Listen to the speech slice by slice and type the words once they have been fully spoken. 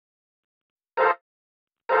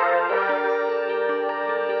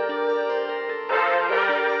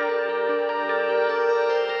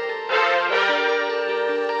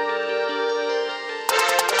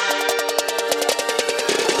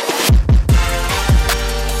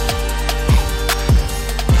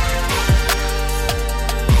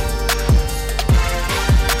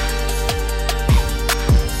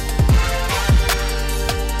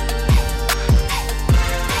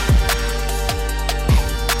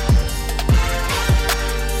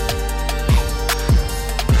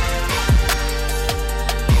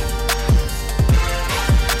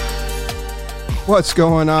What's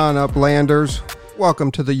going on, Uplanders?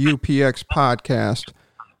 Welcome to the UPX podcast.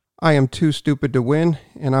 I am too stupid to win,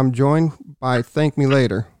 and I'm joined by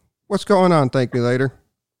ThankMeLater. What's going on, ThankMeLater?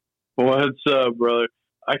 What's up, brother?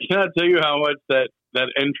 I cannot tell you how much that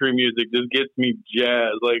entry music just gets me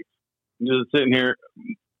jazzed. Like, I'm just sitting here,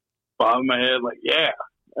 bobbing my head, like, yeah,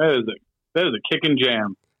 that is a kicking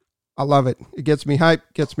jam. I love it. It gets me hyped,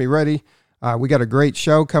 gets me ready. We got a great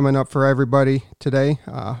show coming up for everybody today.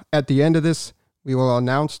 At the end of this, we will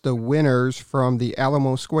announce the winners from the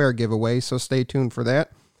Alamo Square giveaway, so stay tuned for that.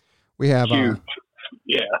 We have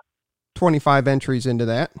 25 entries into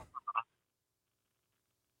that.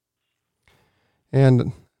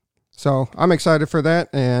 And so I'm excited for that,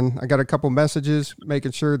 and I got a couple messages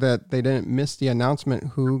making sure that they didn't miss the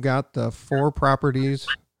announcement who got the 4 properties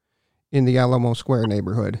in the Alamo Square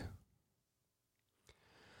neighborhood.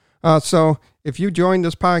 So if you joined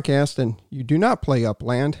this podcast and you do not play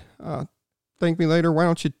Upland, ThankMeLater, why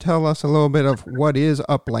don't you tell us a little bit of what is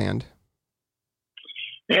Upland?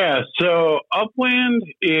 Yeah, so Upland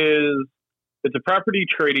it's a property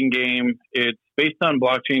trading game. It's based on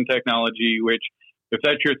blockchain technology, which if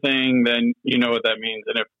that's your thing, then you know what that means.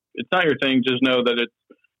 And if it's not your thing, just know that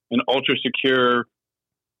it's an ultra secure,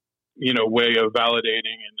 way of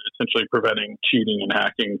validating and essentially preventing cheating and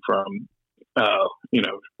hacking from,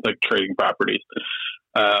 like trading properties.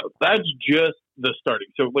 That's just the starting.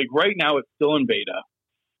 So like right now it's still in beta.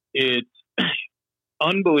 It's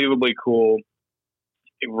unbelievably cool.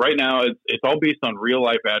 Right now it's all based on real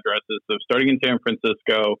life addresses. So starting in San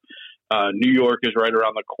Francisco, New York is right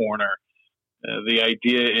around the corner. The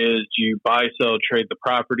idea is you buy, sell, trade the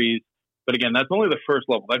properties. But again, that's only the first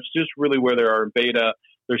level. That's just really where they are in beta.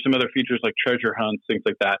 There's some other features like treasure hunts, things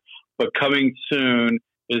like that. But coming soon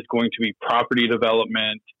is going to be property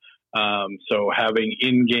development. So having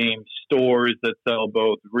in-game stores that sell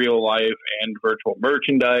both real life and virtual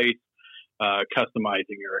merchandise,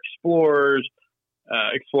 customizing your explorers,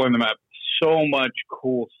 exploring the map. So much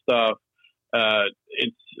cool stuff.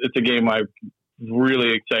 It's a game I'm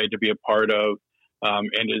really excited to be a part of,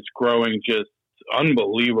 and it's growing just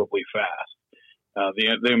unbelievably fast.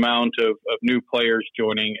 The amount of new players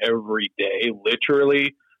joining every day,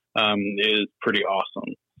 literally, is pretty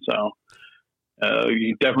awesome. So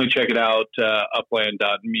you definitely check it out,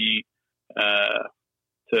 upland.me,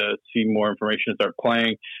 to see more information and start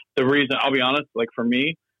playing. The reason, I'll be honest, like for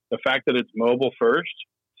me, the fact that it's mobile first,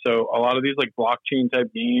 so a lot of these like blockchain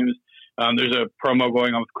type games, there's a promo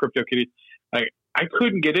going on with CryptoKitties. I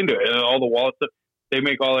couldn't get into it. All the wallet stuff, they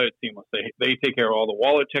make all of it seamless. They take care of all the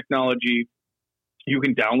wallet technology. You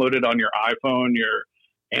can download it on your iPhone, your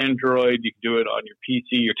Android. You can do it on your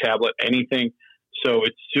PC, your tablet, anything. So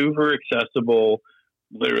it's super accessible.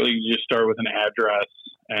 Literally, you just start with an address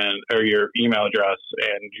or your email address,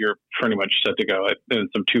 and you're pretty much set to go. And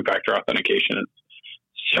some 2-factor authentication.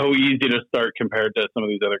 It's so easy to start compared to some of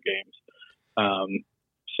these other games.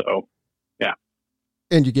 So, yeah.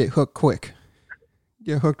 And you get hooked quick.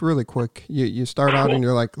 Get hooked really quick. You start out and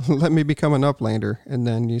you're like, let me become an Uplander. And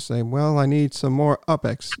then you say, well, I need some more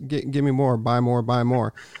UpX. Give me more, buy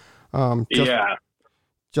more.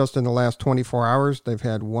 Just in the last 24 hours, they've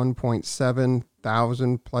had 1.7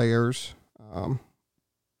 thousand players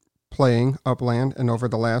playing Upland. And over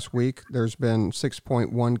the last week, there's been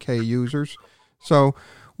 6.1K users. So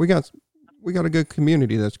we got a good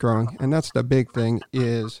community that's growing. And that's the big thing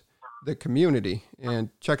is the community. And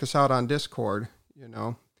check us out on Discord.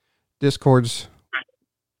 Discord's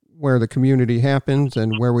where the community happens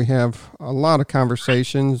and where we have a lot of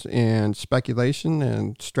conversations and speculation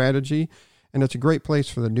and strategy. And it's a great place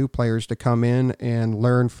for the new players to come in and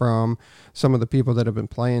learn from some of the people that have been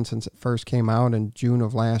playing since it first came out in June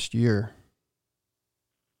of last year.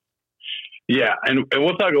 Yeah, and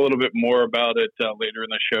we'll talk a little bit more about it later in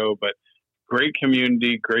the show, but great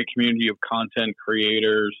community of content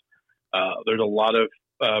creators. There's a lot of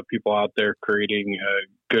people out there creating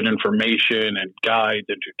good information and guides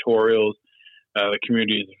and tutorials. The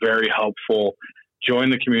community is very helpful.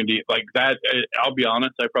 Join the community like that. I'll be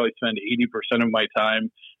honest, I probably spend 80% of my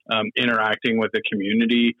time interacting with the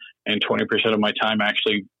community and 20% of my time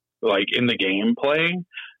actually like in the game playing,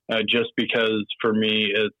 just because for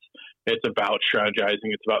me it's about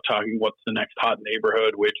strategizing. It's about talking what's the next hot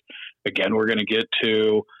neighborhood, which again we're going to get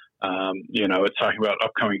to. It's talking about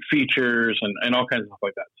upcoming features and all kinds of stuff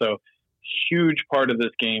like that. So huge part of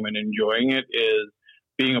this game and enjoying it is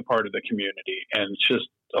being a part of the community. And it's just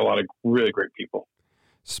a lot of really great people.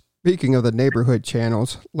 Speaking of the neighborhood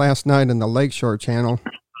channels, last night in the Lakeshore channel,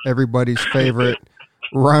 everybody's favorite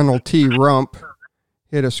Ronald T. Rump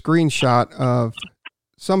hit a screenshot of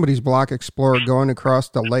somebody's block explorer going across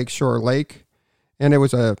the Lakeshore Lake, and it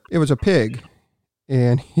was a pig,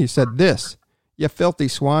 and he said, "This, you filthy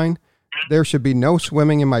swine, there should be no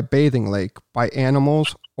swimming in my bathing lake by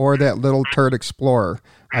animals or that little turd explorer.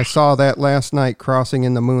 I saw that last night crossing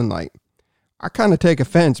in the moonlight." I kind of take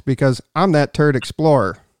offense because I'm that turd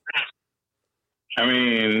explorer. I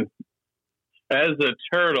mean, as a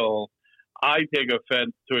turtle, I take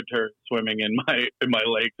offense to a turd swimming in my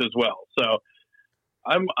lakes as well. So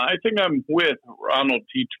I think I'm with Ronald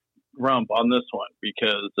T. Rump on this one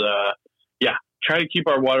because try to keep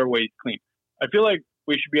our waterways clean. I feel like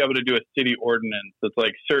we should be able to do a city ordinance that's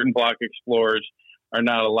like certain block explorers are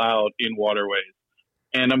not allowed in waterways.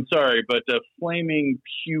 And I'm sorry, but the flaming,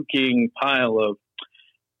 puking pile of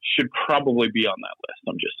should probably be on that list.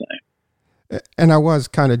 I'm just saying. And I was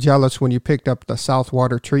kind of jealous when you picked up the South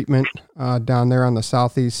Water treatment down there on the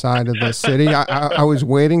southeast side of the city. I was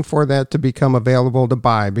waiting for that to become available to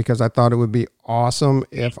buy because I thought it would be awesome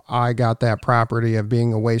if I got that property of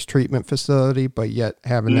being a waste treatment facility, but yet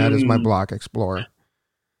having that as my block explorer.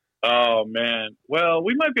 Oh, man. Well,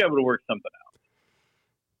 we might be able to work something out.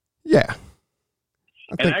 Yeah.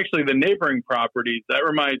 And actually, the neighboring properties, that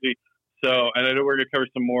reminds me. So, and I know we're going to cover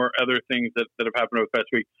some more other things that have happened over the past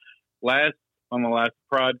week. On the last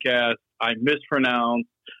podcast, I mispronounced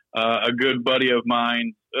a good buddy of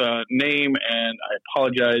mine's name, and I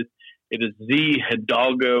apologize. It is Z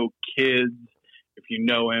Hidalgo Kids. If you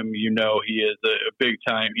know him, you know he is a big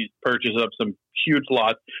time. He's purchased up some huge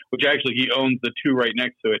lots, which actually he owns the two right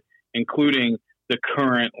next to it, including the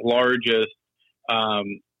current largest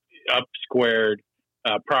upsquared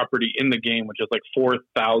property in the game, which is like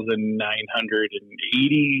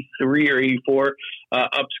 4,983 or 84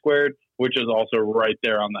 upsquared, which is also right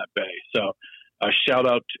there on that bay. So shout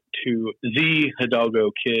out to Z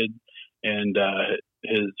Hidalgo Kid and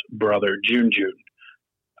his brother Jun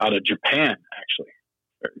out of Japan, actually.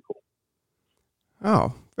 Very cool.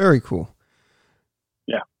 Oh, very cool.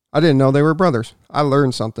 Yeah. I didn't know they were brothers. I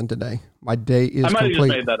learned something today. My day is complete. I might have just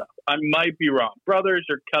made that up. I might be wrong. Brothers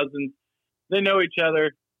or cousins. They know each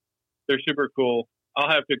other. They're super cool. I'll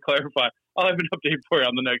have to clarify. I'll have an update for you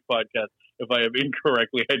on the next podcast if I have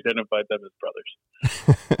incorrectly identified them as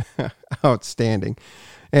brothers. Outstanding.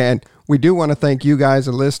 And we do want to thank you guys,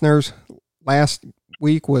 the listeners. Last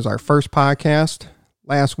week was our first podcast.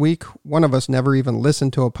 Last week, one of us never even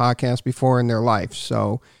listened to a podcast before in their life.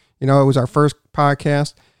 So, it was our first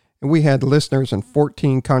podcast, and we had listeners in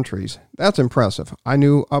 14 countries. That's impressive. I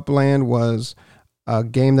knew Upland was a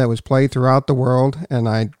game that was played throughout the world,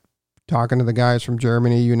 and talking to the guys from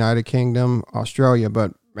Germany, United Kingdom, Australia,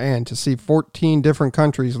 but man, to see 14 different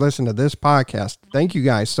countries listen to this podcast, thank you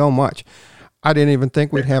guys so much. I didn't even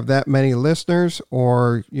think we'd have that many listeners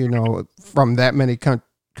or, from that many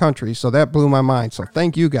countries, so that blew my mind. So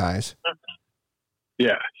thank you guys.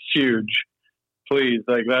 Yeah, huge. Please,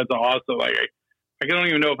 that's awesome. I don't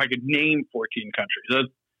even know if I could name 14 countries.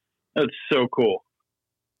 That's so cool.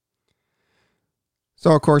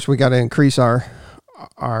 So, of course, we got to increase our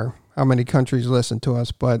how many countries listen to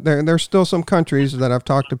us, but there's still some countries that I've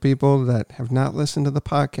talked to people that have not listened to the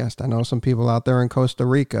podcast. I know some people out there in Costa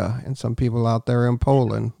Rica and some people out there in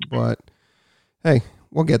Poland, but hey,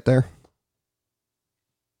 we'll get there.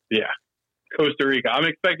 Yeah, Costa Rica. I'm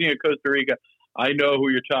expecting a Costa Rica. I know who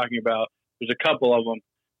you're talking about. There's a couple of them.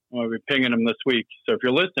 I'm going to be pinging them this week. So if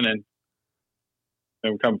you're listening,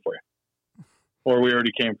 then we're coming for you. Or we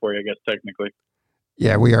already came for you, I guess, technically.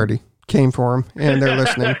 Yeah, we already came for them, and they're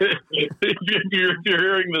listening. If you're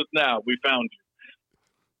hearing this now, we found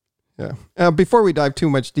you. Yeah. Before we dive too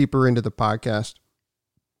much deeper into the podcast,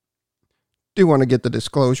 do want to get the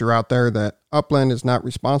disclosure out there that Upland is not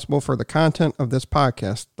responsible for the content of this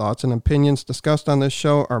podcast. Thoughts and opinions discussed on this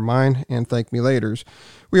show are mine and ThankMeLater's.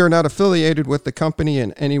 We are not affiliated with the company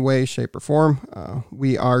in any way, shape, or form.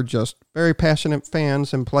 We are just very passionate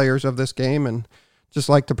fans and players of this game and just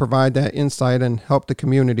like to provide that insight and help the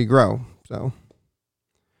community grow. But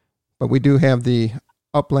we do have the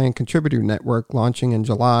Upland Contributor Network launching in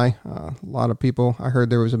July. A lot of people, I heard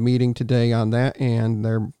there was a meeting today on that, and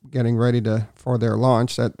they're getting ready for their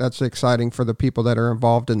launch. That's exciting for the people that are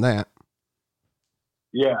involved in that.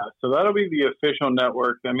 Yeah, so that'll be the official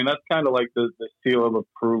network. I mean, that's kind of like the seal of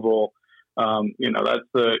approval. That's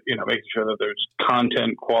making sure that there's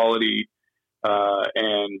content quality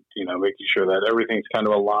and, making sure that everything's kind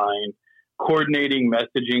of aligned, coordinating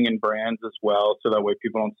messaging and brands as well, so that way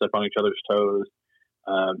people don't step on each other's toes.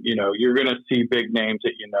 You're going to see big names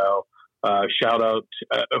that shout out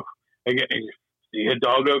again, the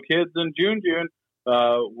Hidalgo Kids and Jun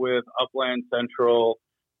with Upland Central.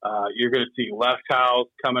 You're going to see Left House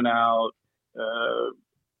coming out.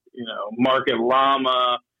 Market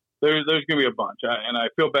Llama. there's going to be a bunch, and I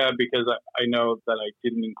feel bad because I know that I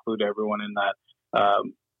didn't include everyone in that.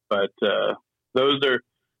 But those are,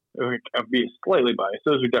 I'll be slightly biased.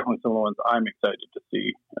 Those are definitely some of the ones I'm excited to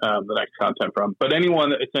see the next content from. But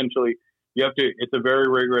anyone that essentially it's a very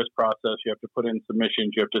rigorous process. You have to put in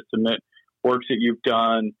submissions. You have to submit works that you've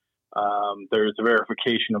done. There's a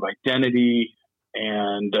verification of identity,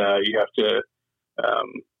 and you have to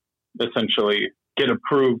essentially get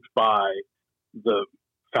approved by the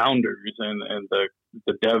founders and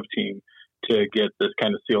the dev team to get this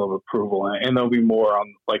kind of seal of approval. And there'll be more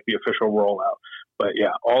on like the official rollout. But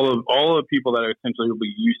yeah, all of the people that are essentially will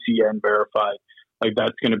be UCN verified, like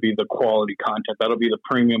that's going to be the quality content. That'll be the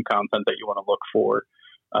premium content that you want to look for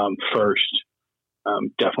first.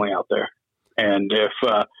 Definitely out there. And if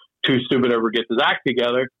Too Stupid ever gets his act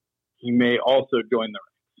together, he may also join the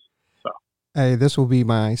ranks. So, hey, this will be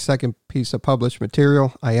my second piece of published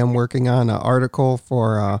material. I am working on an article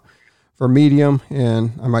for Medium,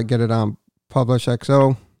 and I might get it on Publish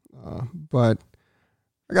XO. But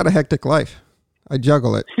I got a hectic life. I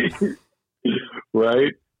juggle it.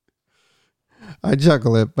 Right. I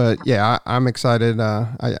juggle it, but yeah, I'm excited.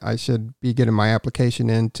 I should be getting my application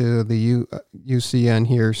into the UCN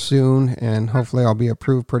here soon, and hopefully I'll be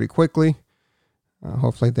approved pretty quickly.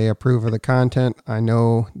 Hopefully they approve of the content. I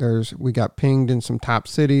know we got pinged in some top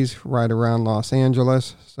cities right around Los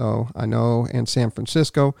Angeles, so I know, and San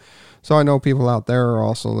Francisco, so I know people out there are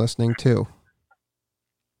also listening too.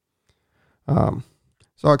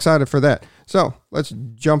 So excited for that. So let's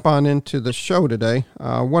jump on into the show today.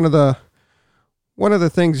 One of the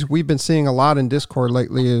things we've been seeing a lot in Discord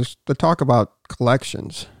lately is the talk about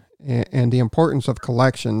collections and the importance of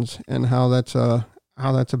collections and how that's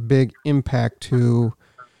a big impact to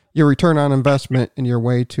your return on investment and your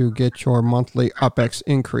way to get your monthly UpX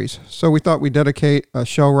increase. So we thought we'd dedicate a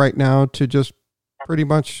show right now to just pretty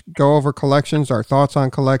much go over collections, our thoughts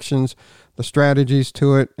on collections, the strategies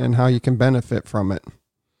to it, and how you can benefit from it.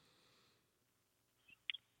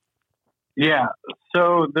 Yeah,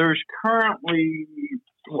 so there's currently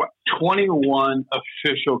 21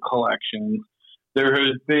 official collections. There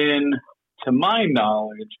has been, to my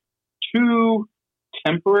knowledge, 2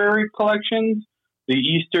 temporary collections, the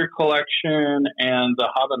Easter collection and the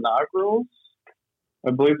Habanagros.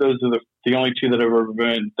 I believe those are the only 2 that have ever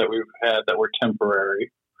been that we've had that were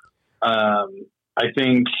temporary. I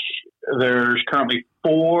think there's currently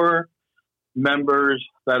 4 members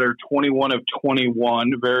that are 21 of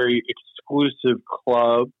 21, very exclusive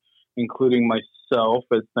club, including myself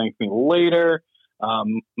as ThankMeLater,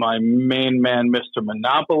 my main man, Mr.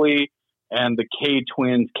 Monopoly, and the K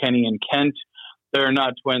twins, Kenny and Kent. They're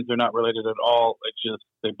not twins. They're not related at all. It's just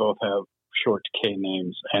they both have short K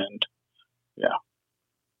names. And yeah.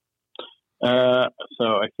 So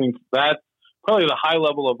I think that's probably the high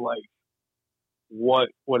level of like what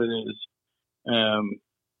it is.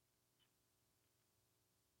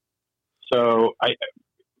 So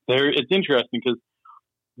it's interesting because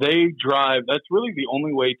they drive. That's really the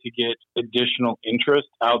only way to get additional interest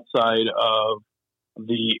outside of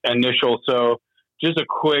the initial. So just a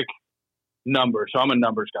quick number. So I'm a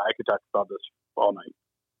numbers guy. I could talk about this all night.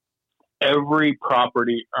 Every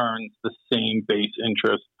property earns the same base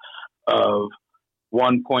interest of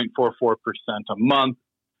 1.44% a month.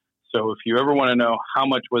 So if you ever want to know how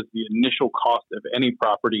much was the initial cost of any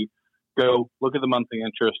property, go look at the monthly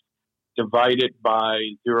interest, divide it by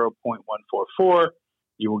 0.144.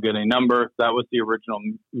 You will get a number. That was the original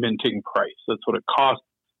minting price. That's what it cost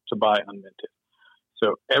to buy unminted.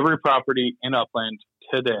 So every property in Upland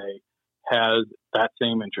today has that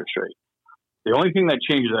same interest rate. The only thing that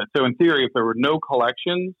changes that, so in theory, if there were no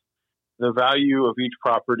collections, the value of each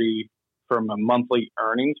property from a monthly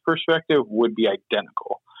earnings perspective would be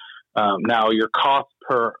identical. Now, your cost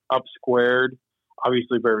per up squared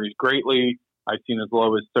obviously varies greatly. I've seen as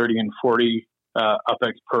low as 30 and 40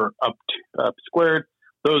 UpX per up squared.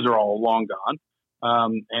 Those are all long gone.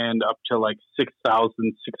 And up to like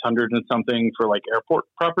 6,600 and something for like airport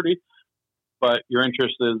property. But your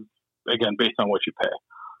interest is, again, based on what you pay.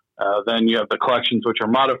 Then you have the collections, which are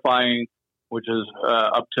modifying, which is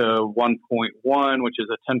up to 1.1, which is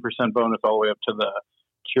a 10% bonus all the way up to the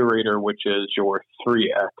curator, which is your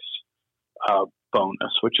 3x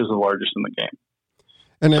bonus, which is the largest in the game.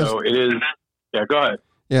 And so it is. Yeah, go ahead.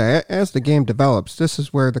 Yeah, as the game develops, this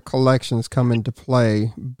is where the collections come into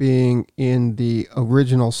play, being in the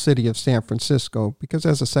original city of San Francisco, because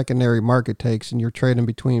as a secondary market takes and you're trading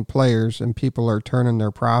between players and people are turning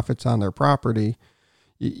their profits on their property,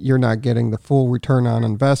 you're not getting the full return on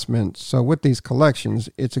investment. So with these collections,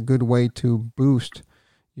 it's a good way to boost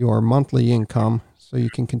your monthly income So you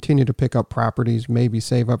can continue to pick up properties, maybe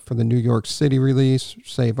save up for the New York City release,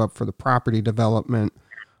 save up for the property development.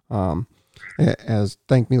 As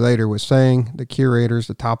ThankMeLater was saying, the Curator's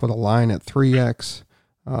the top of the line at 3X.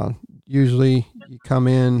 Usually you come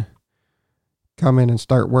in and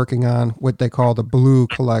start working on what they call the blue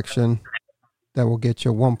collection. That will get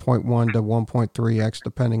you 1.1 to 1.3X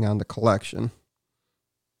depending on the collection.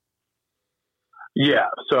 Yeah.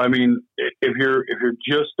 So, I mean, if you're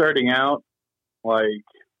just starting out, like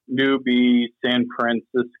newbie, San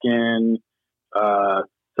Franciscan,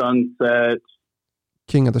 Sunset,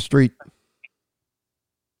 King of the Street,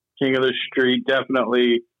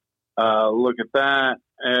 definitely look at that.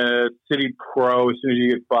 City Pro, as soon as you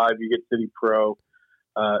get 5, you get City Pro.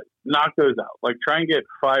 Knock those out. Like, try and get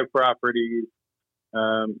 5 properties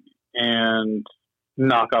and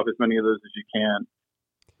knock off as many of those as you can.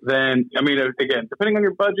 Then, I mean, again, depending on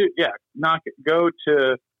your budget, yeah, go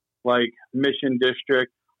to like Mission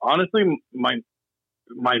District. Honestly, my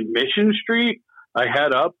Mission Street I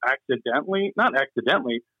had up not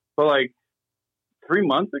accidentally, but like 3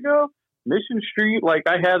 months ago, Mission Street, like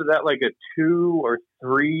I had that like a 2 or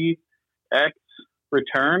 3X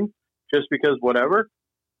return just because whatever.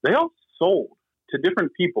 They all sold to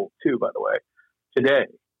different people too, by the way, today.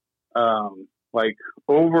 Like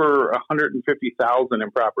over 150,000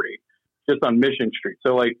 in property just on Mission Street.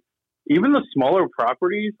 So like even the smaller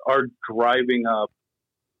properties are driving up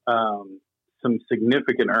some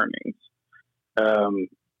significant earnings.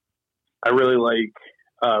 I really like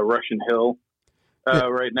Russian Hill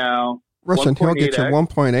right now. Russian Hill gets you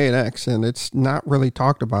 1.8X, and it's not really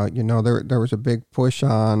talked about. You know, there was a big push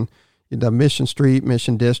on the Mission Street,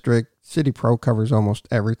 Mission District. City Pro covers almost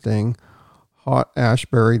everything. Hot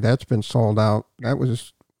Ashbury, that's been sold out. That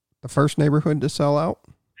was the first neighborhood to sell out.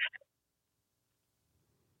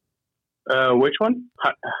 Which one?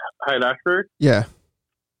 Hyatt Ashbury? Yeah.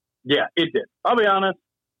 Yeah, it did. I'll be honest.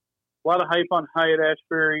 A lot of hype on Hyatt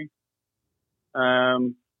Ashbury. I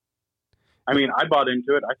mean, I bought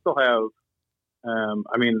into it. I still have,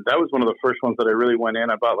 I mean, that was one of the first ones that I really went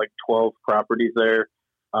in. I bought like 12 properties there.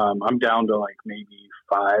 I'm down to like maybe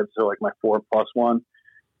 5, so like my 4 plus 1.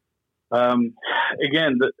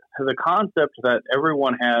 Again, the concept that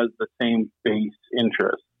everyone has the same base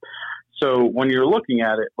interest. So when you're looking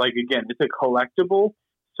at it, like, again, it's a collectible.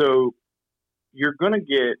 So you're going to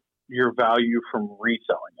get your value from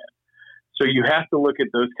reselling it. So you have to look at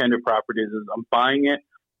those kind of properties as I'm buying it.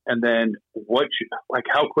 And then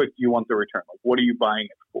how quick do you want the return? Like, what are you buying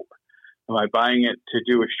it for? Am I buying it to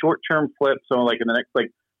do a short-term flip? So like in the next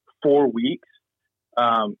like 4 weeks,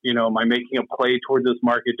 am I making a play towards this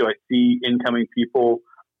market? Do I see incoming people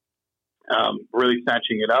really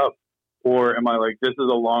snatching it up? Or am I like, this is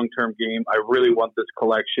a long-term game. I really want this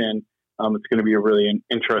collection. It's going to be a really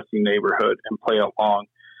interesting neighborhood and play along.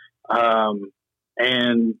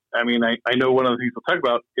 And I mean, I know one of the things we'll talk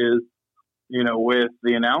about is, with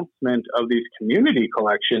the announcement of these community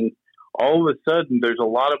collections, all of a sudden there's a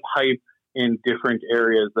lot of hype in different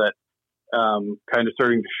areas that kind of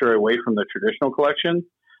starting to stray away from the traditional collections.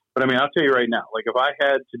 But I mean, I'll tell you right now, like if I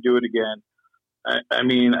had to do it again, I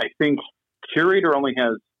mean, I think Curator only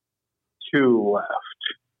has 2 left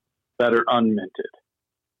that are unminted.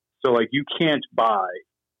 So like you can't buy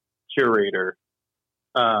Curator,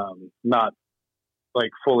 not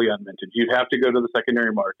like fully unminted. You'd have to go to the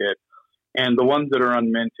secondary market. And the ones that are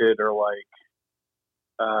unminted are like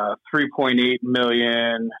 3.8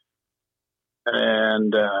 million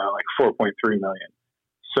and like 4.3 million.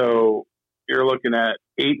 So you're looking at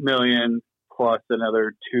 8 million plus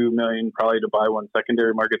another 2 million probably to buy one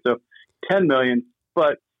secondary market. So 10 million,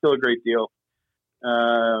 but still a great deal.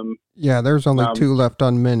 Yeah, there's only 2 left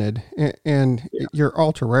unminted, and your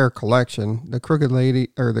ultra rare collection, the Crooked Lady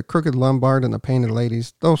or the Crooked Lombard and the Painted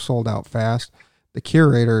Ladies, those sold out fast. The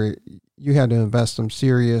Curator, you had to invest some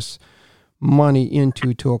serious money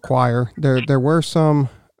into to acquire. There were some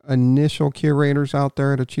initial Curators out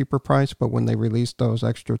there at a cheaper price, but when they released those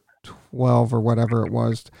extra 12 or whatever it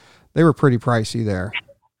was, they were pretty pricey there.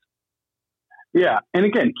 Yeah, and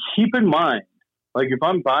again, keep in mind, like if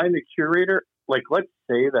I'm buying the Curator, like let's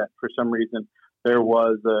say that for some reason there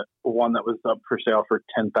was one that was up for sale for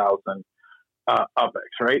 10,000 UPX,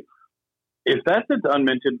 right? If that's its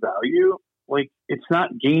unminted value, like it's not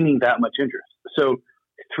gaining that much interest. So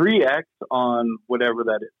 3X on whatever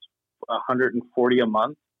that is, 140 a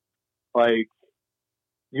month, like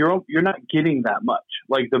you're not getting that much.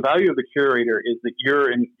 Like the value of the Curator is that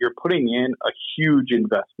you're putting in a huge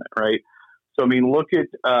investment, right? So I mean, look at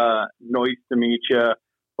Noise to Meet Ya.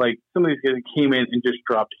 Like some of these guys came in and just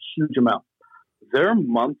dropped huge amounts. Their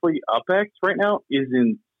monthly UPX right now is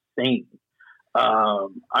insane.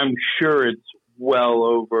 I'm sure it's well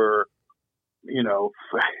over, it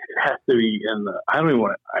has to be in the, I don't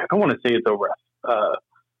want to say it's over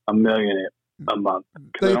a million a month,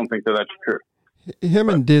 because I don't think that's true. Him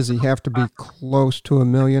and Dizzy have to be close to $1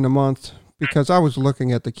 million a month, because I was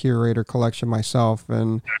looking at the Curator collection myself,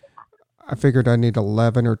 and I figured I need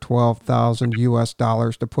 11 or 12,000 US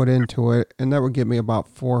dollars to put into it, and that would give me about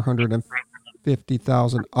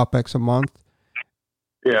 450,000 UPEX a month.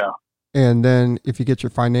 Yeah. And then if you get your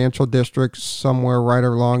financial district somewhere right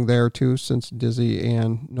along there too, since Dizzy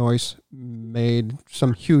and Noyce made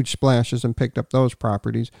some huge splashes and picked up those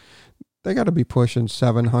properties, they got to be pushing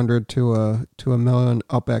 700 to a million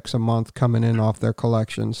UPEX a month coming in off their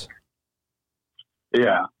collections.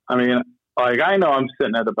 Yeah. I mean, like, I know I'm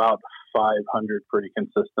sitting at about 500 pretty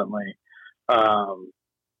consistently.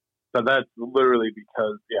 But that's literally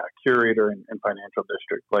because, Curator and financial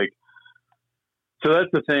district. Like, so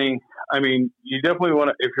that's the thing. I mean, you definitely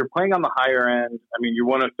want to, if you're playing on the higher end, I mean, you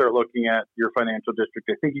want to start looking at your financial district.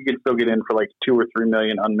 I think you can still get in for like 2 or 3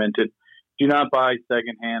 million unminted. Do not buy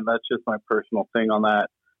secondhand. That's just my personal thing on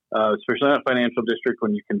that. Especially not financial district,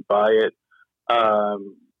 when you can buy it,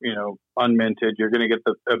 unminted, you're going to get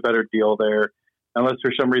a better deal there. Unless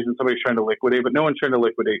for some reason somebody's trying to liquidate, but no one's trying to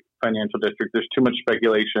liquidate financial district. There's too much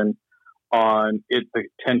speculation on it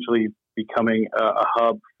potentially becoming a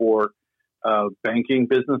hub for banking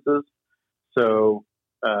businesses. So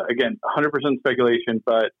again, 100% speculation,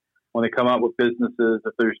 but when they come out with businesses,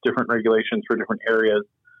 if there's different regulations for different areas,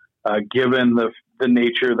 given the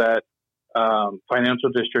nature that financial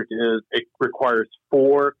district is, it requires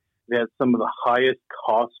 4. It has some of the highest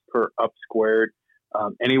costs per up squared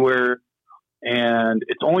anywhere. And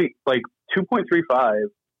it's only like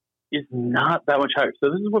 2.35 is not that much higher.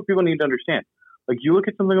 So this is what people need to understand. Like, you look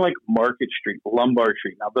at something like Market Street, Lombard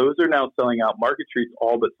Street. Now, those are now selling out. Market Street's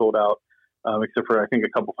all but sold out, except for, I think, a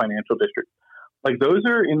couple financial districts. Like, those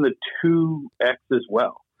are in the 2X as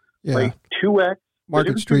well. Yeah. Like, 2X.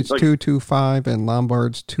 Market Street's 2.25 and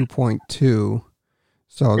Lombard's 2.2.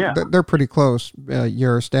 So they're pretty close.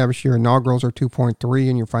 Your inaugurals are 2.3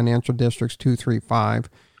 and your financial district's 2.35.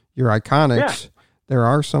 Your iconics, there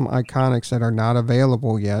are some iconics that are not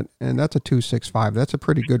available yet, and that's a 2.65. That's a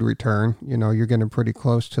pretty good return. You're getting pretty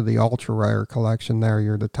close to the ultra rare collection there.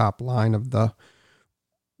 You're the top line of the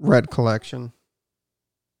red collection.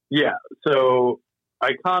 Yeah. So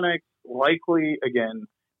iconics, likely, again,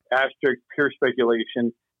 asterisk, pure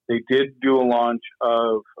speculation. They did do a launch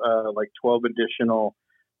of 12 additional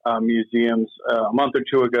museums a month or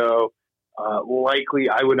two ago. Likely,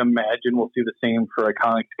 I would imagine we'll see the same for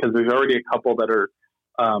iconics, because there's already a couple that are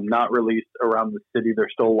not released around the city. They're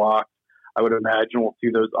still locked. I would imagine we'll see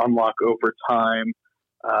those unlock over time.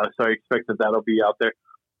 So I expect that'll be out there.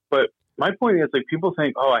 But my point is, like, people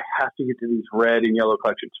think, oh, I have to get to these red and yellow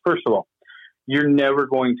collections. First of all, you're never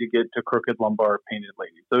going to get to Crooked Lombard Painted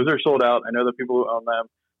Ladies. Those are sold out. I know the people who own them,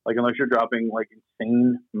 like, unless you're dropping like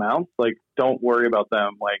insane amounts, like, don't worry about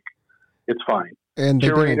them. Like, it's fine. And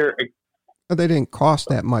Curator. They didn't cost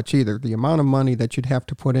that much either. The amount of money that you'd have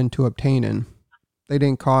to put into obtaining, they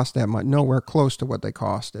didn't cost that much. Nowhere close to what they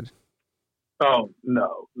costed. Oh,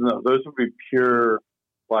 no. Those would be pure,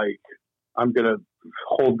 like, I'm going to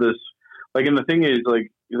hold this. Like, and the thing is,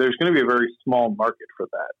 like, there's going to be a very small market for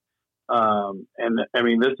that. And I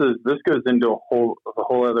mean, this goes into a whole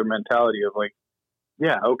other mentality of, like,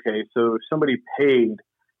 yeah, okay, so if somebody paid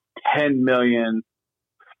 $10 million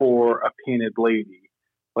for a painted lady,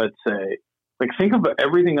 let's say, like, think of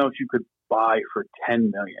everything else you could buy for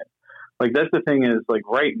 $10 million. Like, that's the thing is, like,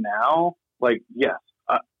 right now, like, yes,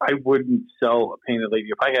 I wouldn't sell a painted lady.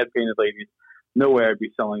 If I had painted ladies, no way I'd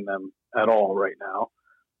be selling them at all right now,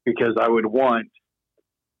 because I would want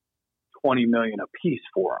 $20 million a piece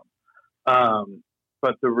for them.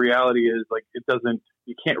 But the reality is, like, you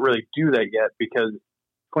can't really do that yet, because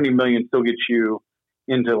 $20 million still gets you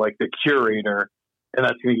into, like, the Curator, and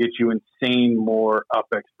that's going to get you insane more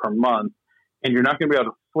UPEX per month. And you're not going to be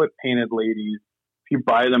able to flip painted ladies. If you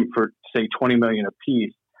buy them for, say, $20 million a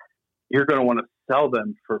piece, you're going to want to sell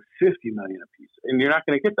them for $50 million a piece, and you're not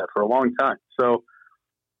going to get that for a long time. So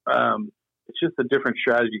it's just a different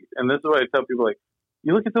strategy. And this is why I tell people, like,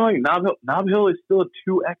 you look at something like Nob Hill is still a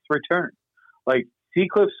 2X return. Like,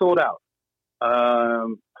 Seacliff sold out.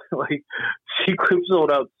 Seacliff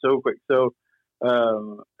sold out so quick. So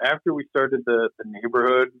after we started the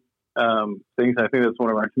neighborhood things, I think that's one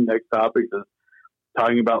of our next topics, is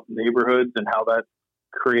talking about neighborhoods and how that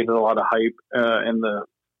created a lot of hype in the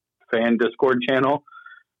fan Discord channel.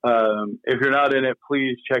 If you're not in it,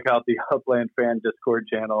 please check out the Upland fan Discord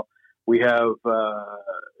channel. We have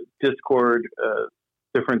Discord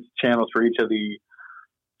different channels for each of the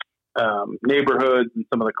neighborhoods and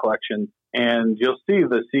some of the collections. And you'll see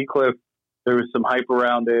the Sea Cliff, there was some hype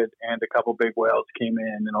around it, and a couple big whales came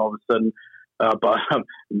in, and all of a sudden,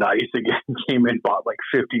 Nice again came in, bought like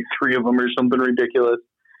 53 of them or something ridiculous.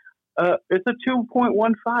 It's a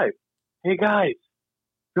 2.15. Hey guys,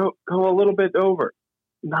 go a little bit over.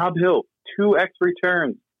 Nob Hill, 2x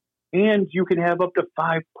returns, and you can have up to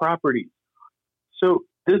 5 properties. So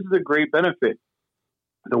this is a great benefit.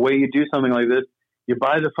 The way you do something like this, you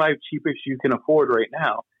buy the 5 cheapest you can afford right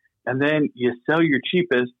now, and then you sell your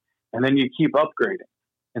cheapest, and then you keep upgrading.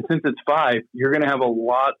 And since it's 5, you're going to have a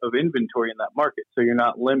lot of inventory in that market, so you're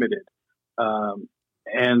not limited.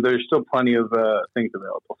 And there's still plenty of things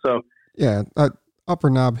available. So yeah, Upper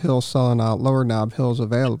Nob Hill selling out, Lower Nob Hill's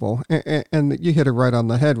available, and you hit it right on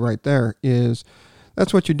the head right there.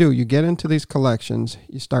 That's what you do. You get into these collections,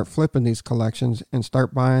 you start flipping these collections, and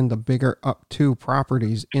start buying the bigger up to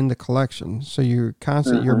properties in the collection. So you're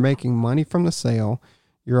constantly you're making money from the sale.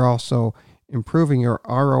 You're also improving your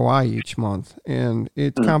ROI each month, and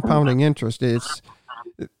it's compounding interest.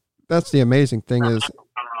 That's the amazing thing is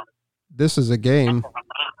this is a game,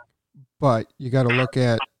 but you got to look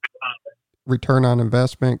at return on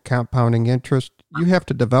investment, compounding interest. You have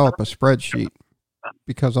to develop a spreadsheet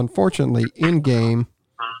because unfortunately in game,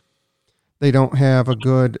 they don't have a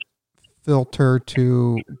good filter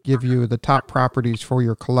to give you the top properties for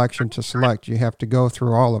your collection to select. You have to go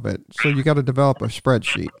through all of it. So you got to develop a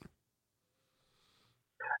spreadsheet.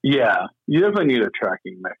 Yeah, you definitely need a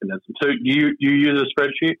tracking mechanism. So you use a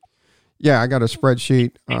spreadsheet? Yeah, I got a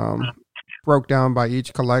spreadsheet broke down by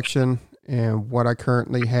each collection and what I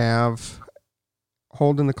currently have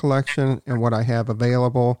holding the collection and what I have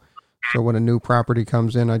available. So when a new property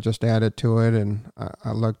comes in, I just add it to it, and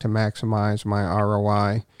I look to maximize my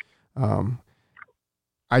ROI.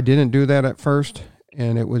 I didn't do that at first,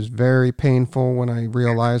 and it was very painful when I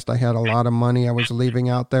realized I had a lot of money I was leaving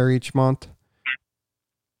out there each month.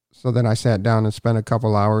 So then I sat down and spent a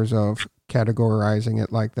couple hours of categorizing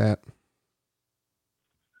it like that.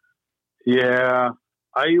 Yeah,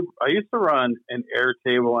 I used to run an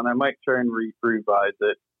Airtable, and I might try and revise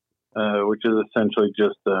it, which is essentially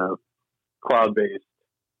just a cloud-based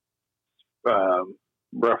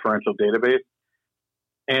referential database.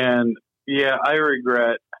 And yeah, I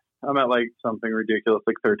regret I'm at like something ridiculous,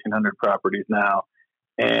 like 1,300 properties now,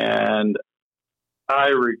 and I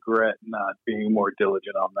regret not being more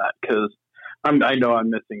diligent on that because I know I'm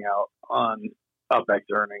missing out on UpX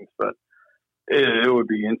earnings, but it would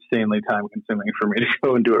be insanely time consuming for me to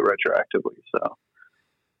go and do it retroactively. So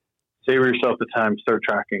save yourself the time, start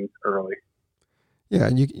tracking early. Yeah,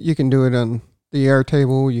 you can do it on the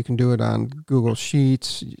Airtable, you can do it on Google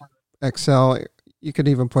Sheets, Excel. You could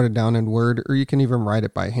even put it down in Word, or you can even write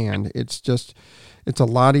it by hand. It's a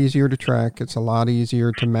lot easier to track. It's a lot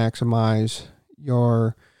easier to maximize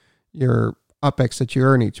your UpX that you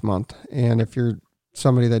earn each month. And if you're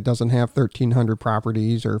somebody that doesn't have 1,300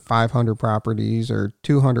 properties or 500 properties or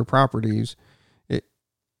 200 properties,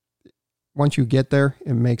 once you get there,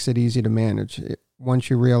 it makes it easy to manage. Once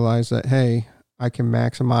you realize that, hey, I can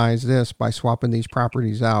maximize this by swapping these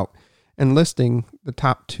properties out and listing the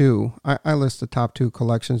top 2. I list the top 2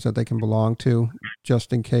 collections that they can belong to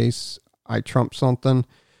just in case I trump something,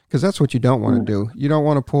 because that's what you don't want to do. You don't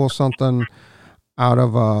want to pull something out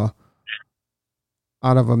of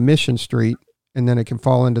a Mission Street, and then it can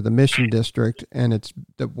fall into the Mission District, and it's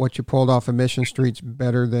what you pulled off of Mission Street's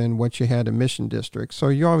better than what you had in Mission District. So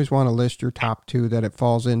you always want to list your top 2 that it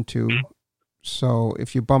falls into. So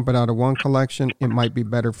if you bump it out of one collection, it might be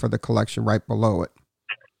better for the collection right below it.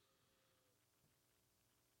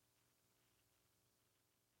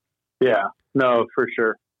 Yeah, no, for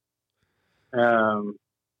sure.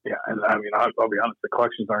 Yeah, and I mean, I'll be honest, the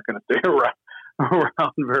collections aren't going to stay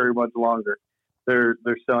around very much longer. They're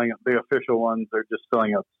selling, the official ones are just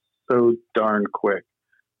selling out so darn quick.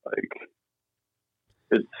 Like,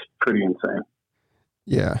 it's pretty insane.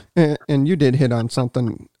 Yeah, and you did hit on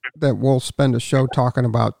something that we'll spend a show talking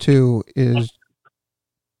about too, is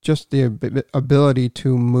just the ability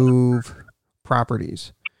to move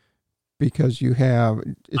properties, because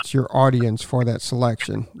it's your audience for that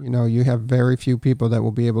selection. You know, you have very few people that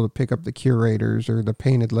will be able to pick up the Curators or the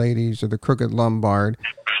Painted Ladies or the Crooked Lombard.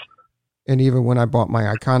 And even when I bought my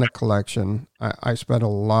Iconic collection, I spent a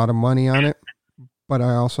lot of money on it, but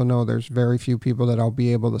I also know there's very few people that I'll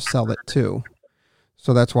be able to sell it to.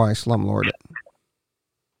 So that's why I slumlord it.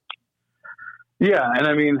 Yeah, and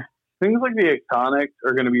I mean, things like the Iconics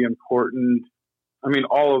are going to be important. I mean,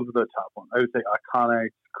 all of the top ones. I would say Iconics,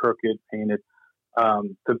 Crooked, Painted.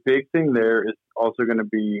 The big thing there is also going to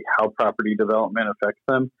be how property development affects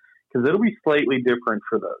them, because it'll be slightly different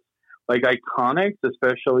for those. Like Iconics,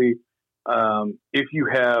 especially if you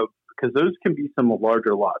have, because those can be some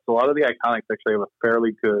larger lots. A lot of the Iconics actually have a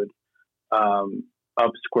fairly good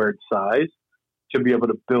up-squared size to be able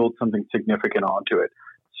to build something significant onto it.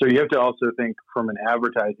 So you have to also think from an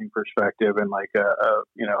advertising perspective and like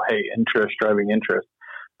hey, interest driving interest.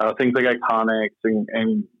 Things like Iconics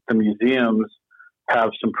and the museums have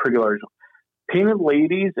some pretty large. Painted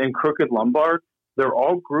Ladies and Crooked Lombard, they're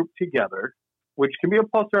all grouped together, which can be a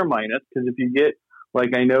plus or a minus, because if you get,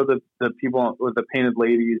 like, I know that the people with the Painted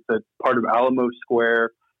Ladies, that's part of Alamo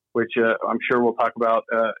Square, which I'm sure we'll talk about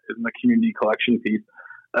in the community collection piece.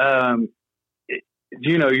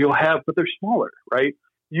 You'll have, but they're smaller, right?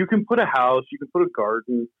 You can put a house, you can put a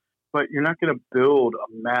garden, but you're not going to build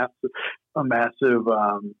a massive,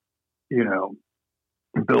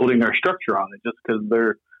 building or structure on it, just because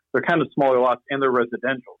they're kind of smaller lots and they're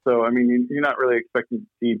residential. So, I mean, you're not really expecting to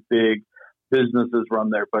see big businesses run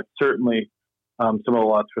there, but certainly some of the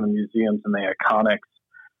lots for the museums and the Iconics,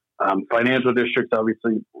 financial districts,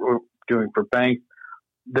 obviously we're doing for banks.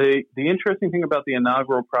 The interesting thing about the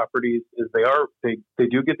inaugural properties is they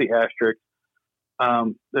do get the asterisk,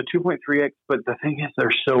 the 2.3x, but the thing is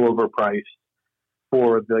they're so overpriced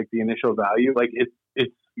for the initial value. Like it's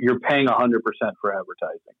you're paying 100% for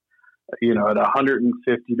advertising. At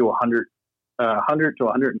 150 to 100 to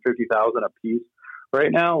 150,000 a piece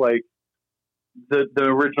right now. Like the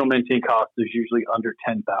original minting cost is usually under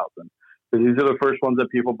 10,000. So these are the first ones that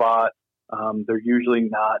people bought. They're usually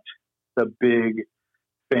not the big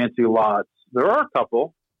fancy lots. There are a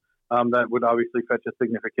couple that would obviously fetch a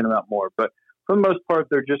significant amount more, but for the most part,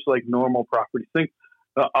 they're just like normal properties.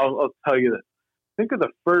 I'll tell you this. Think of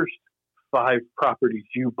the first 5 properties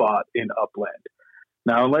you bought in Upland.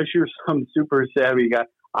 Now, unless you're some super savvy guy,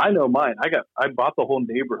 I know mine. I bought the whole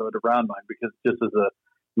neighborhood around mine because just as a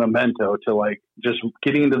memento to like just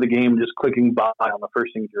getting into the game, just clicking buy on the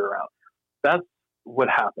first things you're around. That's what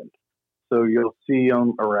happened. So you'll see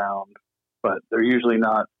them around, but they're usually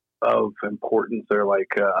not of importance or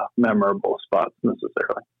like memorable spots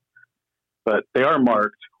necessarily. But they are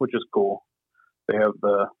marked, which is cool. They have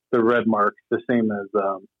the red mark, the same as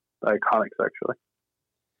the Iconics, actually.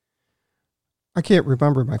 I can't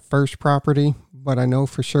remember my first property, but I know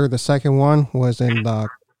for sure the second one was in the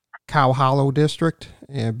Cow Hollow district,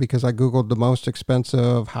 and because I Googled the most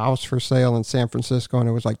expensive house for sale in San Francisco, and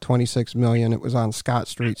it was like $26 million. It was on Scott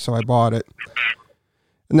Street, so I bought it.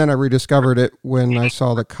 And then I rediscovered it when I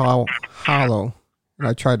saw the Cow Hollow, and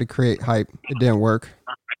I tried to create hype. It didn't work.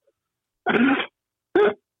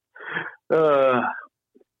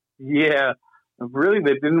 Yeah, really,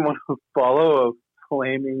 they didn't want to follow a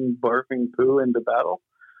flaming, barfing poo into battle.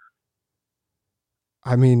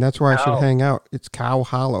 I mean, that's where I should hang out. It's Cow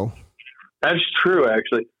Hollow. That's true,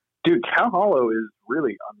 actually. Dude, Cow Hollow is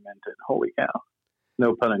really unminted. Holy cow.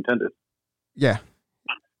 No pun intended. Yeah.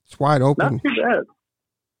 It's wide open. Not too bad.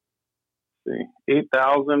 Let's see.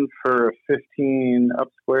 8,000 for a 15 up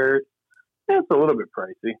squared. Yeah, it's a little bit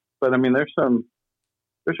pricey. But I mean there's some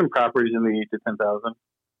properties in the 8 to 10,000.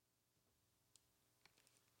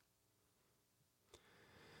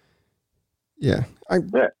 Yeah. I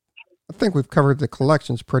think we've covered the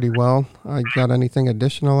collections pretty well. I got anything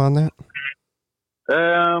additional on that?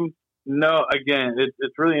 No, again,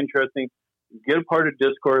 it's really interesting. Get a part of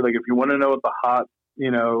Discord. Like if you want to know what the hot,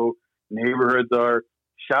 neighborhoods are,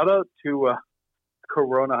 shout out to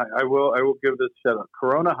Corona Heights. I will give this shout out.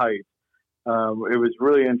 Corona Heights. It was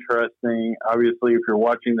really interesting. Obviously, if you're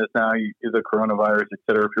watching this now, the coronavirus, et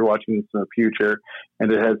cetera, if you're watching this in the future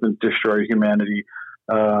and it hasn't destroyed humanity,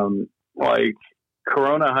 like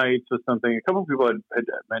Corona Heights was something a couple of people had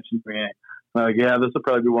mentioned to me. Like, yeah, this will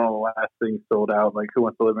probably be one of the last things sold out. Like, who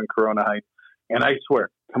wants to live in Corona Heights? And I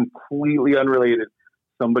swear, completely unrelated,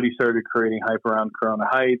 somebody started creating hype around Corona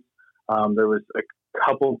Heights. There was a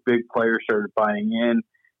couple big players started buying in,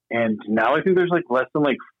 and now I think there's like less than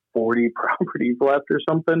like 40 properties left or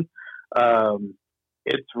something.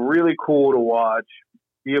 It's really cool to watch,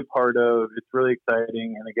 be a part of. It's really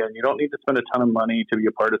exciting. And again, you don't need to spend a ton of money to be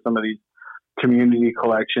a part of some of these community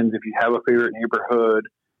collections. If you have a favorite neighborhood,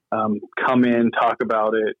 come in, talk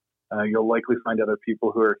about it. You'll likely find other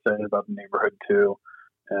people who are excited about the neighborhood too.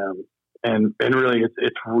 And really,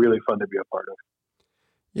 it's really fun to be a part of.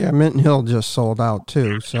 Yeah, Mint Hill just sold out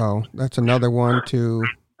too. So that's another one to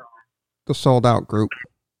the sold out group.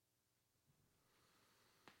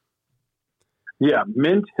 Yeah,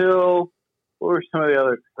 Mint Hill. What were some of the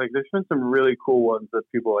other? Like, there's been some really cool ones that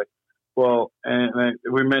people like. Well, and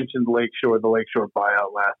we mentioned the Lakeshore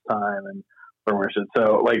buyout last time, and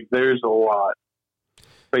So like, there's a lot.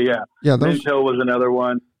 But yeah, Mint Hill was another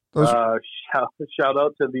one. Shout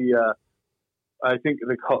out to the I think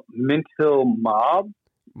they call it Mint Hill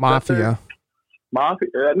Mafia.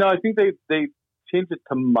 Mafia. No, I think they changed it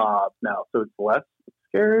to Mob now, so it's less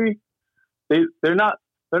scary. They're not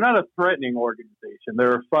a threatening organization.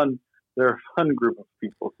 They're a fun group of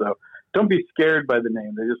people. So don't be scared by the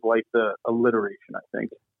name. They just like the alliteration, I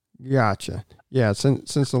think. Gotcha. Yeah,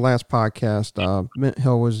 since the last podcast, Mint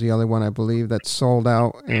Hill was the other one I believe that sold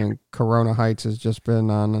out, and Corona Heights has just been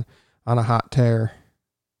on a hot tear.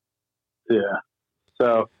 Yeah.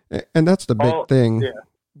 So, and that's the big thing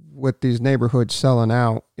with these neighborhoods selling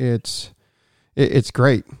out. It's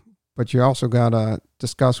great, but you also gotta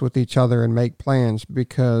discuss with each other and make plans,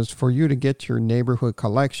 because for you to get your neighborhood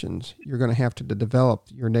collections, you're going to have to develop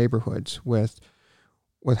your neighborhoods with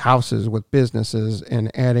houses, with businesses, and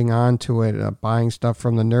adding on to it, buying stuff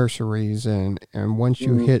from the nurseries, and once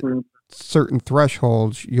you hit certain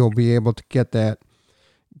thresholds, you'll be able to get that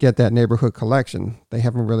neighborhood collection. They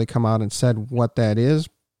haven't really come out and said what that is,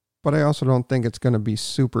 but I also don't think it's going to be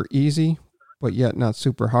super easy, but yet not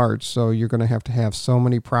super hard. So you're going to have so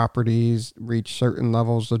many properties reach certain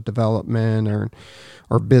levels of development,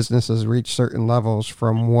 or businesses reach certain levels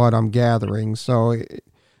from what I'm gathering. So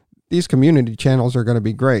these community channels are going to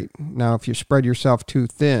be great. Now, if you spread yourself too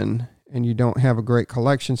thin and you don't have a great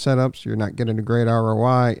collection setup, so you're not getting a great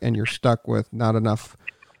ROI, and you're stuck with not enough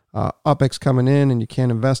UPEX coming in and you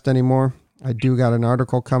can't invest anymore. I do got an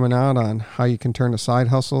article coming out on how you can turn a side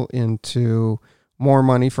hustle into more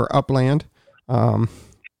money for Upland.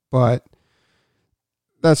 But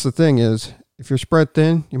that's the thing is, if you're spread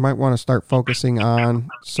thin, you might want to start focusing on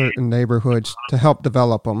certain neighborhoods to help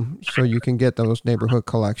develop them so you can get those neighborhood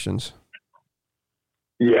collections.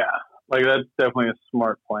 Yeah, like that's definitely a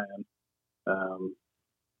smart plan.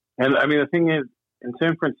 And I mean, the thing is, in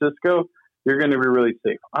San Francisco, you're going to be really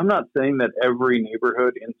safe. I'm not saying that every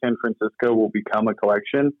neighborhood in San Francisco will become a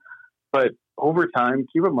collection, but over time,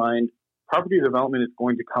 keep in mind, property development is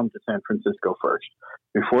going to come to San Francisco first.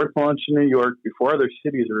 Before it's launched in New York, before other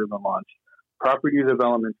cities are even launched, property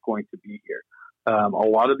development is going to be here. A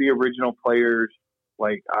lot of the original players,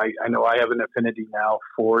 like I know I have an affinity now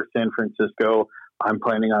for San Francisco. I'm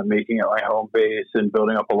planning on making it my home base and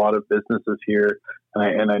building up a lot of businesses here.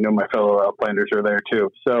 And I know my fellow Uplanders are there too.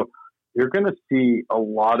 So you're going to see a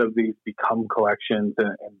lot of these become collections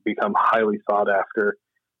and become highly sought after.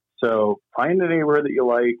 So find a neighborhood that you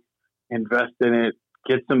like, invest in it,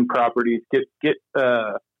 get some properties, get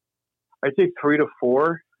I'd say 3 to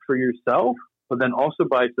 4 for yourself, but then also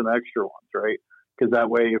buy some extra ones, right? Because that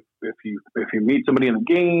way, if you meet somebody in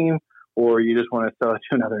the game, or you just want to sell it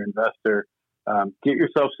to another investor, get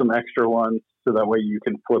yourself some extra ones so that way you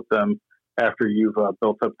can flip them after you've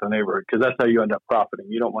built up the neighborhood. Because that's how you end up profiting.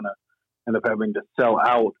 You don't want to end up having to sell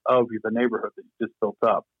out of the neighborhood that you just built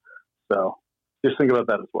up. So just think about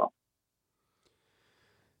that as well.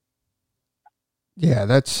 Yeah,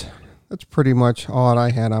 that's pretty much all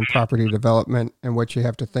I had on property development and what you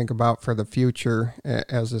have to think about for the future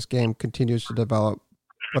as this game continues to develop.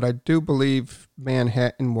 But I do believe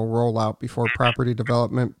Manhattan will roll out before property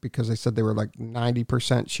development, because they said they were like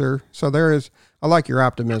 90% sure. So I like your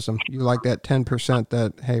optimism. You like that 10%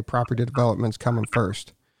 that, hey, property development's coming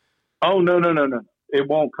first. Oh, no. It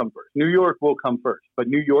won't come first. New York will come first, but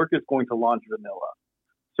New York is going to launch vanilla.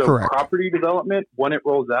 So correct. Property development, when it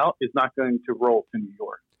rolls out, is not going to roll to New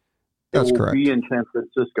York. That's it will correct. be in San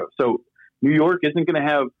Francisco. So New York isn't going to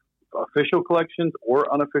have official collections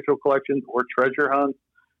or unofficial collections or treasure hunts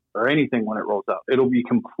or anything when it rolls out. It'll be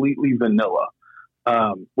completely vanilla,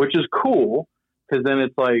 which is cool, because then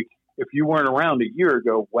it's like, if you weren't around a year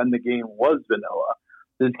ago when the game was vanilla,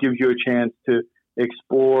 this gives you a chance to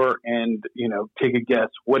explore and, take a guess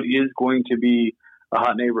what is going to be a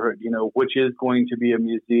hot neighborhood, which is going to be a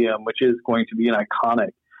museum, which is going to be an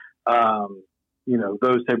iconic,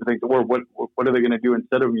 those type of things. Or what are they going to do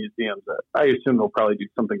instead of museums? I assume they'll probably do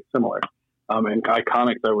something similar. And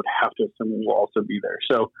iconics, I would have to assume, will also be there.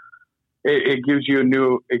 So it gives you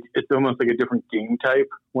it's almost like a different game type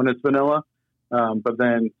when it's vanilla. But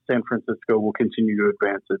then San Francisco will continue to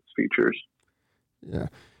advance its features. Yeah.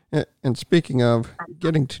 And speaking of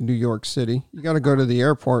getting to New York City, you got to go to the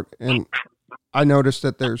airport. And I noticed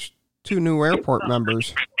that there's 2 new airport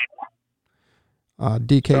members.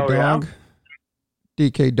 DK Dog. Yeah?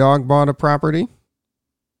 DK Dog bought a property.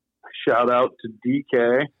 Shout out to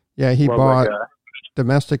DK. Yeah, he bought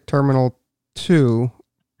Domestic Terminal 2,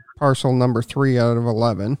 parcel number 3 out of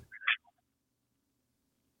 11.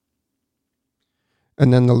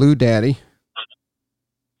 And then the Lou Daddy.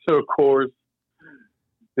 So, of course,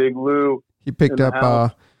 Big Lou. He picked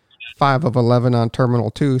up 5 of 11 on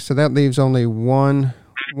Terminal 2, so that leaves only one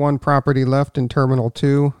property left in Terminal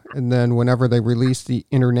 2, and then whenever they release the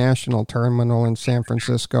international terminal in San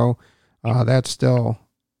Francisco,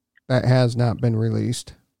 that has not been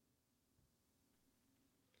released.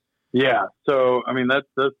 Yeah, so I mean that's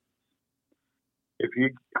if you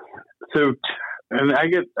so, and I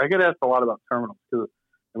get asked a lot about terminals because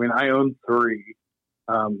I mean I own 3.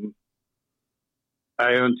 I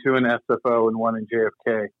own 2 in SFO and 1 in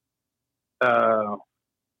JFK.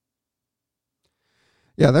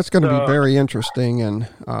 Yeah, that's going to be very interesting, and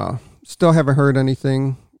still haven't heard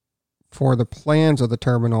anything for the plans of the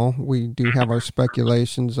terminal. We do have our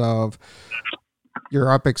speculations of your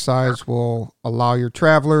UPEX size will allow your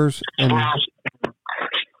travelers. And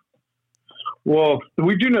well,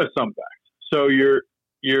 we do know some facts. So your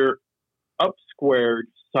up squared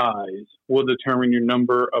size will determine your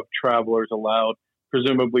number of travelers allowed,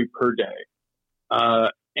 presumably per day.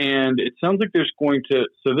 And it sounds like there's going to,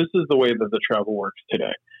 so this is the way that the travel works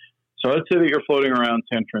today. So let's say that you're floating around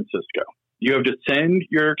San Francisco. You have to send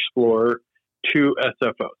your Explorer to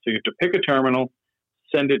SFO. So you have to pick a terminal,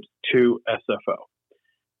 send it to SFO.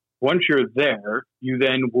 Once you're there, you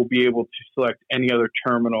then will be able to select any other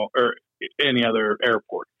terminal or any other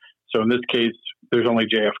airport. So in this case, there's only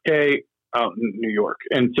JFK out in New York.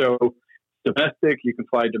 And so domestic, you can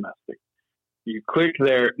fly domestic. You click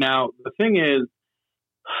there. Now, the thing is,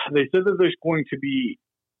 they said that there's going to be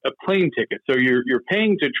a plane ticket. So you're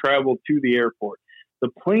paying to travel to the airport. The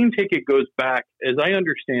plane ticket goes back, as I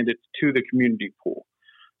understand it, to the community pool.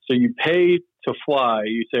 So you pay to fly.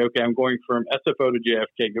 You say, okay, I'm going from SFO to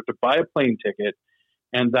JFK. You have to buy a plane ticket,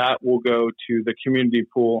 and that will go to the community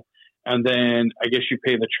pool. And then I guess you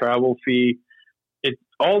pay the travel fee.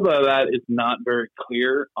 All of that is not very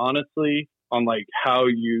clear, honestly, on like how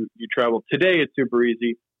you travel. Today, it's super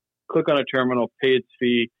easy. Click on a terminal, pay its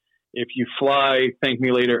fee. If you fly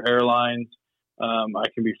ThankMeLater Airlines, I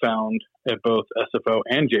can be found at both SFO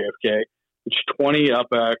and JFK. It's 20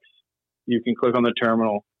 UPEX. You can click on the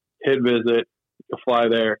terminal, hit visit, you fly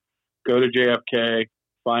there, go to JFK,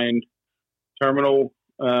 find terminal.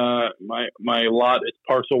 My lot is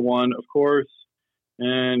parcel 1, of course,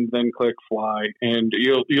 and then click fly, and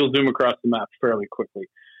you'll zoom across the map fairly quickly.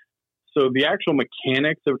 So the actual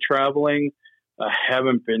mechanics of traveling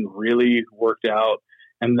haven't been really worked out,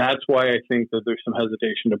 and that's why I think that there's some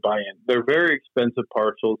hesitation to buy in. They're very expensive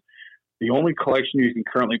parcels. The only collection you can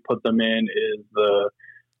currently put them in is the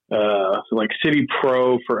like City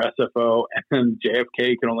Pro for SFO, and then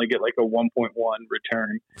JFK can only get like a 1.1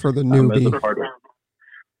 return for the newbie. As a part of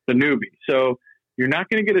the newbie. So you're not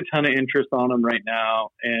going to get a ton of interest on them right now,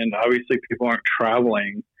 and obviously people aren't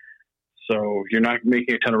traveling, so you're not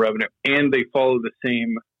making a ton of revenue. And they follow the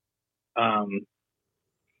same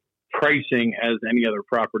pricing as any other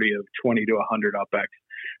property of 20 to 100 UPEX.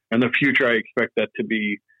 In the future, I expect that to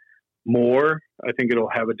be more. I think it'll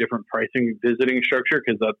have a different pricing visiting structure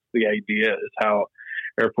because that's the idea, is how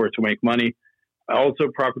airports will make money. Also,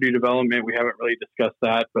 property development, we haven't really discussed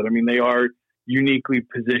that, but I mean, they are uniquely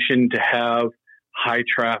positioned to have high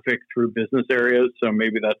traffic through business areas, so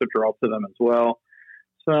maybe that's a draw to them as well.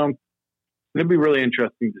 So it'll be really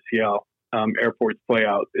interesting to see how airports play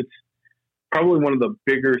out. It's probably one of the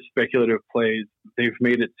bigger speculative plays. They've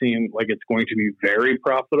made it seem like it's going to be very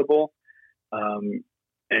profitable.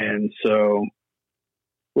 And so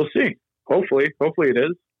we'll see. Hopefully it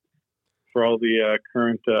is for all the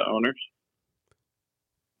current owners.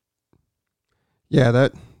 Yeah,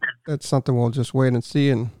 that's something we'll just wait and see,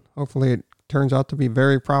 and hopefully it turns out to be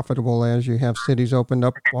very profitable as you have cities opened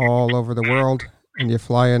up all over the world and you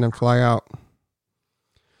fly in and fly out.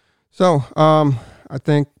 So I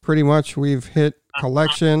think pretty much we've hit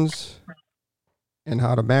collections and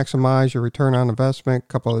how to maximize your return on investment, a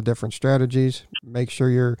couple of different strategies. Make sure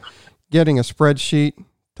you're getting a spreadsheet.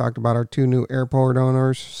 Talked about our 2 new airport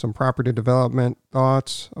owners, some property development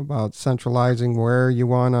thoughts about centralizing where you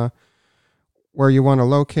want to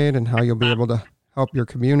locate and how you'll be able to help your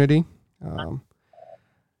community.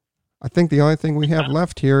 I think the only thing we have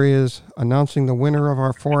left here is announcing the winner of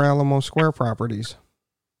our 4 Alamo Square properties.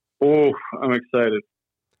 Oh, I'm excited.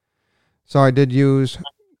 So I did use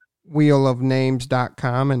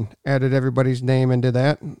wheelofnames.com and added everybody's name into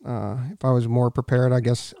that. If I was more prepared, I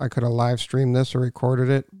guess I could have live streamed this or recorded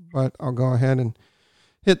it, but I'll go ahead and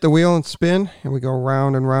hit the wheel and spin, and we go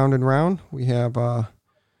round and round and round. We have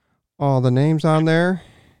all the names on there,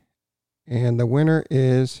 and the winner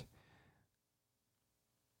is,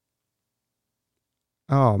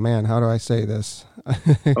 oh man, how do I say this?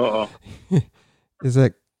 Uh-oh. Is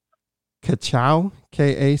it Kaciao?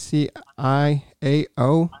 Kaciao?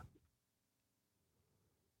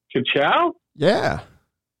 Ka-chow? Yeah.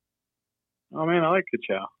 Oh, man, I like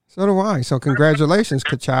ka-chow. So do I. So congratulations,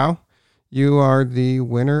 Ka-chow. You are the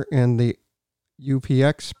winner in the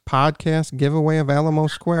UPX podcast giveaway of Alamo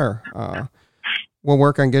Square. We'll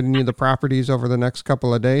work on getting you the properties over the next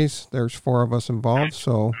couple of days. There's 4 of us involved,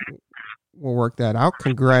 so we'll work that out.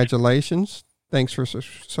 Congratulations. Thanks for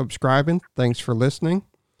subscribing. Thanks for listening.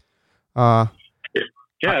 Yeah,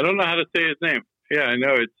 I don't know how to say his name. Yeah, I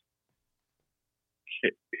know it's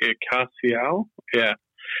Cassiao. Yeah.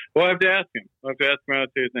 Well, I have to ask him. I'll have to ask him how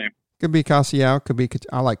to say his name. Could be Cassiao. Could be,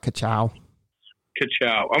 I like Ka-chow.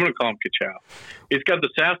 Ka-chow. I'm going to call him Ka-chow. He's got the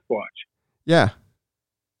Sasquatch. Yeah.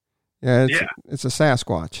 Yeah, it's a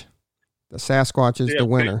Sasquatch. The Sasquatch is the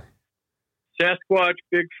winner. Sasquatch,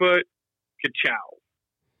 Bigfoot, Ka-chow.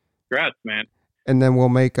 Congrats, man. And then we'll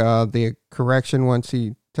make the correction once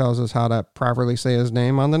he tells us how to properly say his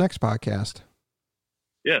name on the next podcast.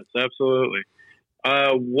 Yes, absolutely.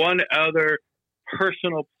 One other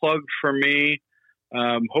personal plug for me.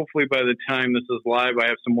 Hopefully by the time this is live, I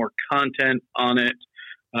have some more content on it.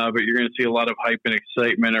 But you're going to see a lot of hype and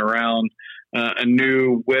excitement around a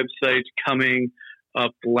new website coming,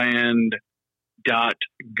 Upland.guru.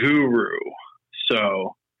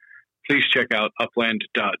 So please check out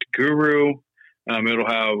Upland.guru. It'll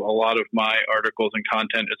have a lot of my articles and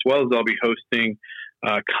content, as well as I'll be hosting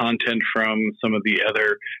content from some of the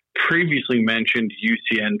other previously mentioned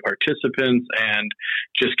UCN participants and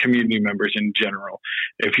just community members in general.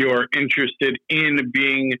 If you are interested in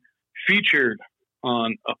being featured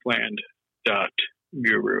on Upland.guru,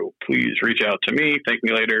 please reach out to me,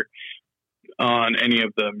 ThankMeLater, on any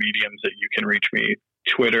of the mediums that you can reach me,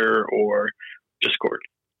 Twitter or Discord.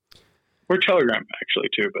 Or Telegram, actually,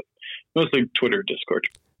 too, but mostly Twitter, Discord.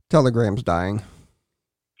 Telegram's dying.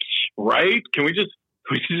 Right? Can we just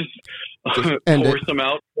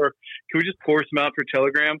pour some out for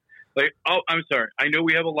Telegram? Like, oh, I'm sorry. I know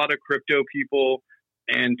we have a lot of crypto people,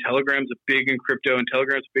 and Telegram's big in crypto, and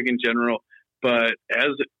Telegram's big in general. But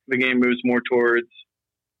as the game moves more towards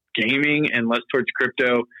gaming and less towards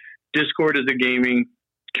crypto, Discord is a gaming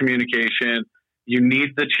communication. You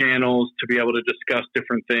need the channels to be able to discuss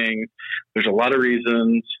different things. There's a lot of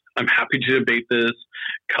reasons. I'm happy to debate this.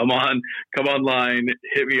 Come online,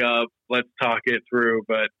 hit me up. Let's talk it through.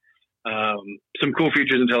 But some cool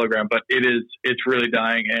features in Telegram, but it's really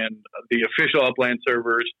dying. And the official Upland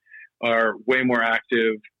servers are way more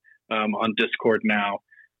active on Discord now.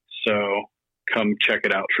 So come check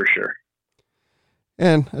it out for sure.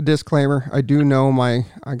 And a disclaimer, I do know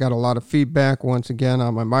I got a lot of feedback once again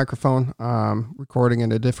on my microphone. Recording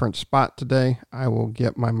in a different spot today. I will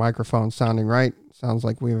get my microphone sounding right. Sounds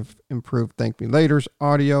like we've improved ThankMeLater's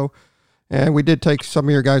audio. And we did take some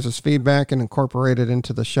of your guys' feedback and incorporate it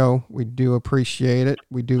into the show. We do appreciate it.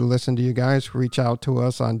 We do listen to you guys. Reach out to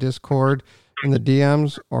us on Discord, in the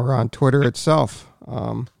DMs, or on Twitter itself.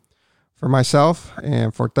 For myself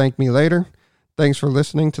and for ThankMeLater, thanks for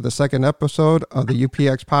listening to the second episode of the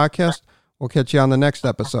UPX podcast. We'll catch you on the next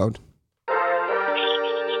episode.